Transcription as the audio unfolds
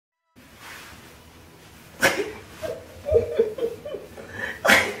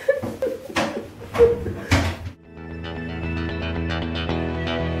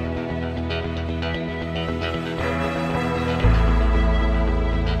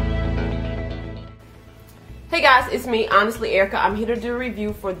guys, it's me, Honestly Erica. I'm here to do a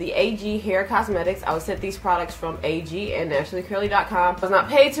review for the AG Hair Cosmetics. I was sent these products from AG and naturallycurly.com. I was not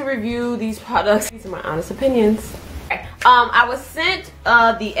paid to review these products. These are my honest opinions. Okay. I was sent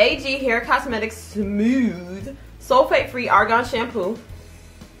the AG Hair Cosmetics Smooth Sulfate-Free Argan Shampoo.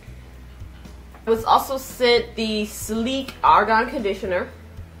 I was also sent the Sleek Argan Conditioner,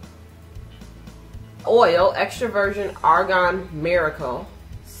 Oil Extra Virgin Argan Miracle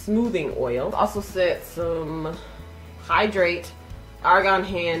Smoothing Oil. Also sent some Hydrate Argan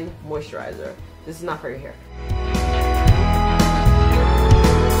Hand Moisturizer. This is not for your hair.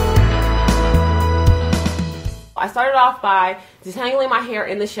 I started off by detangling my hair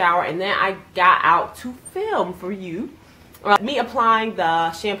in the shower, and then I got out to film for you. Me applying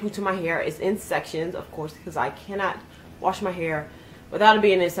the shampoo to my hair is in sections, of course, because I cannot wash my hair without it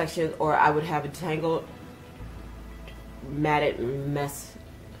being in sections, or I would have a tangled, matted mess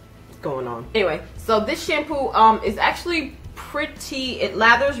going on. Anyway, so this shampoo is actually pretty. It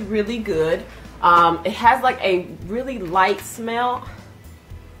lathers really good. It has like a really light smell.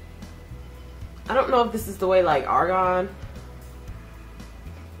 I don't know if this is the way like argan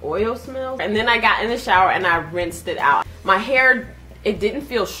oil smells. And then I got in the shower and I rinsed it out. My hair, it didn't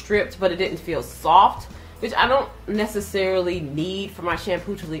feel stripped, but it didn't feel soft, which I don't necessarily need for my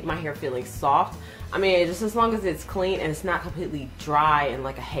shampoo to leave my hair feeling soft. I mean, just as long as it's clean and it's not completely dry and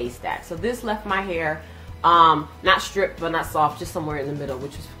like a haystack. So this left my hair not stripped but not soft, just somewhere in the middle,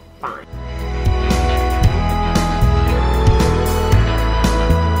 which was fine.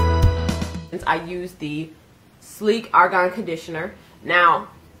 I used the Sleek Argan Conditioner. Now,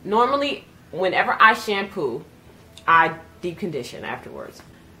 normally whenever I shampoo, I deep condition afterwards.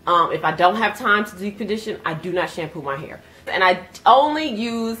 If I don't have time to deep condition, I do not shampoo my hair. And I only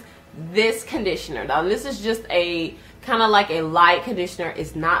use this conditioner. Now this is just a kind of like a light conditioner.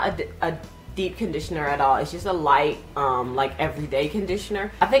 It's not a deep conditioner at all. It's just a light like everyday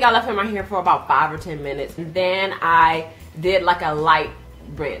conditioner. I think I left it in my hair for about 5 or 10 minutes, and then I did like a light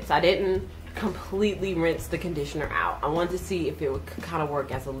rinse. I didn't completely rinse the conditioner out. I wanted to see if it would kind of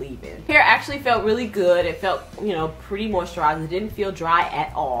work as a leave-in. Hair actually felt really good. It felt, you know, pretty moisturized. It didn't feel dry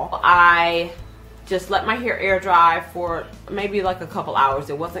at all. I just let my hair air dry for maybe like a couple hours.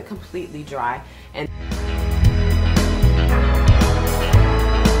 It wasn't completely dry. And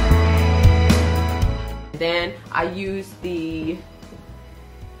then I used the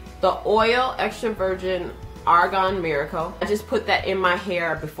Oil Extra Virgin Argan Miracle. I just put that in my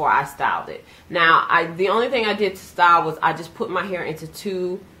hair before I styled it. Now, the only thing I did to style was I just put my hair into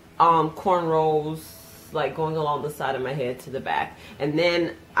 2 cornrows, like going along the side of my head to the back, and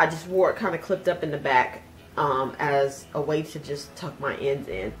then I just wore it kind of clipped up in the back as a way to just tuck my ends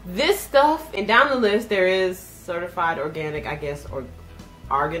in. This stuff, and down the list there is certified organic, I guess, or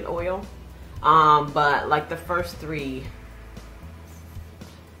argan oil, but like the first three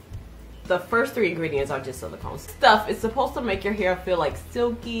ingredients are just silicone. Stuff is supposed to make your hair feel like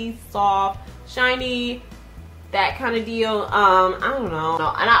silky, soft, shiny, that kind of deal. I don't know.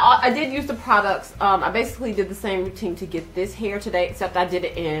 And I did use the products. I basically did the same routine to get this hair today, except I did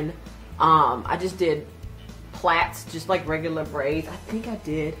it in, I just did plaits, just like regular braids. I think I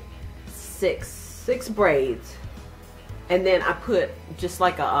did six braids. And then I put just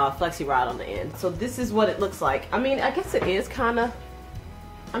like a flexi rod on the end. So this is what it looks like. I mean, I guess it is kind of,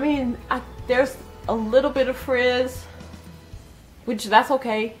 I mean, there's a little bit of frizz, which that's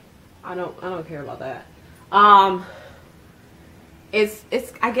okay. I don't care about that. It's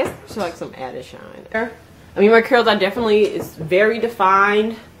I guess it's like some added shine. I mean, my curls are definitely, it's very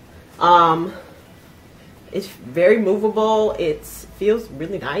defined. It's very movable. It feels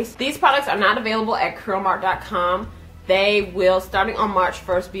really nice. These products are not available at curlmart.com. They will, starting on March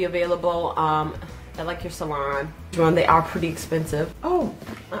 1st, be available at like your salon. They are pretty expensive. Oh,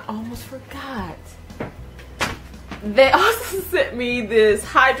 I almost forgot. They also sent me this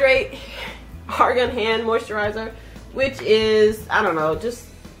Hydrate Argan Hand Moisturizer, which is, I don't know, just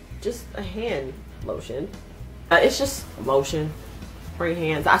a hand lotion. It's just lotion for your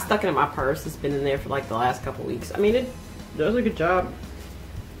hands. I stuck it in my purse. It's been in there for like the last couple weeks. I mean, it does a good job,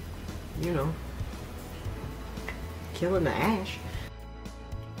 you know, killing the ash.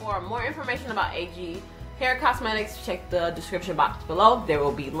 For more information about AG Hair Cosmetics, check the description box below. There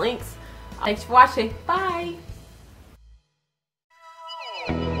will be links. Thanks for watching. Bye.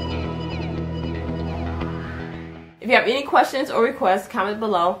 If you have any questions or requests, comment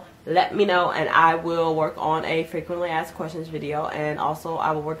below. Let me know, and I will work on a frequently asked questions video, and also I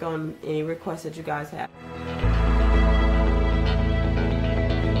will work on any requests that you guys have.